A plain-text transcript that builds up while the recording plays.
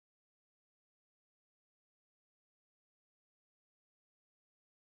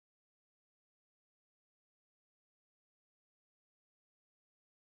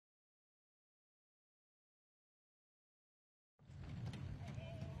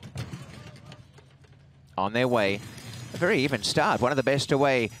on their way. A very even start. One of the best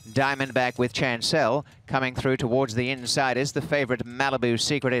away, Diamondback with Chancel. Coming through towards the inside is the favourite Malibu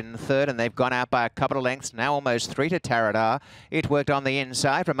Secret in third, and they've gone out by a couple of lengths, now almost 3 to Taradar. It worked on the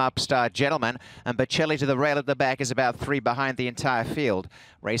inside from Upstart Gentleman, and Bocelli to the rail at the back is about 3 behind the entire field.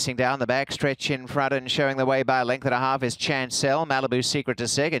 Racing down the back stretch in front and showing the way by a length and a half is Chancel. Malibu Secret to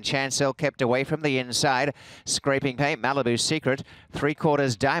second. Chancel kept away from the inside. Scraping paint, Malibu Secret.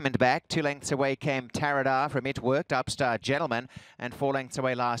 3/4 Diamondback. 2 lengths away came Taradar. From It Worked, Upstart Gentleman. And 4 lengths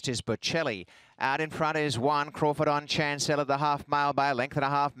away last is Bocelli. Out in front is 1, Crawford on Chancel at the half-mile by a length and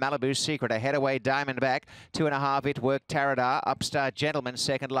a half, Malibu Secret. Ahead away, Diamondback. 2.5, It Worked, Taradar. Upstart Gentleman,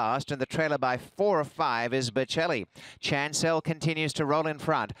 second last. And the trailer by 4 or 5 is Bocelli. Chancel continues to roll in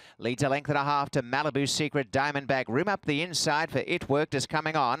front. Leads a length and a half to Malibu Secret, Diamondback. Room up the inside for It Worked is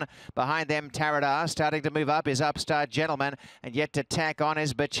coming on. Behind them, Taradar. Starting to move up is Upstart Gentleman. And yet to tack on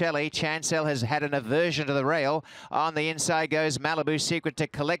is Bocelli. Chancel has had an aversion to the rail. On the inside goes Malibu Secret to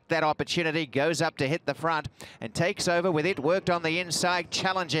collect that opportunity. Goes up to hit the front and takes over with It Worked on the inside,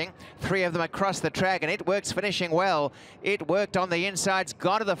 challenging 3 of them across the track, and It Worked's finishing well. It Worked on the inside's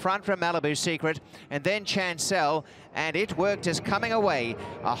gone to the front from Malibu Secret, and then Chancel, and It Worked is coming away.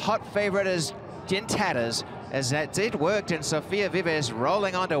 A hot favourite is in tatters, as that's It Worked and Sofia Vives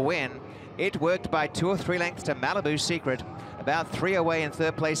rolling on to win. It Worked by 2 or 3 lengths to Malibu Secret, about 3 away in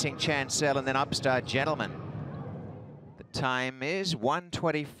third placing Chancel, and then Upstart Gentleman. The time is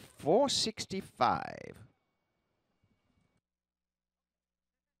 1:24.65.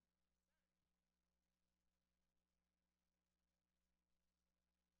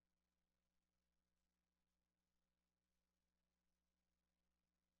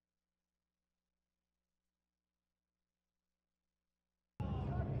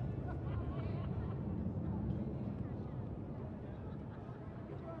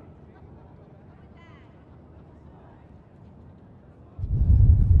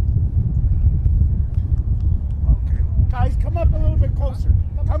 Guys, come up a little bit closer.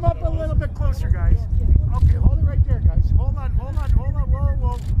 Come up a little bit closer, guys. Okay.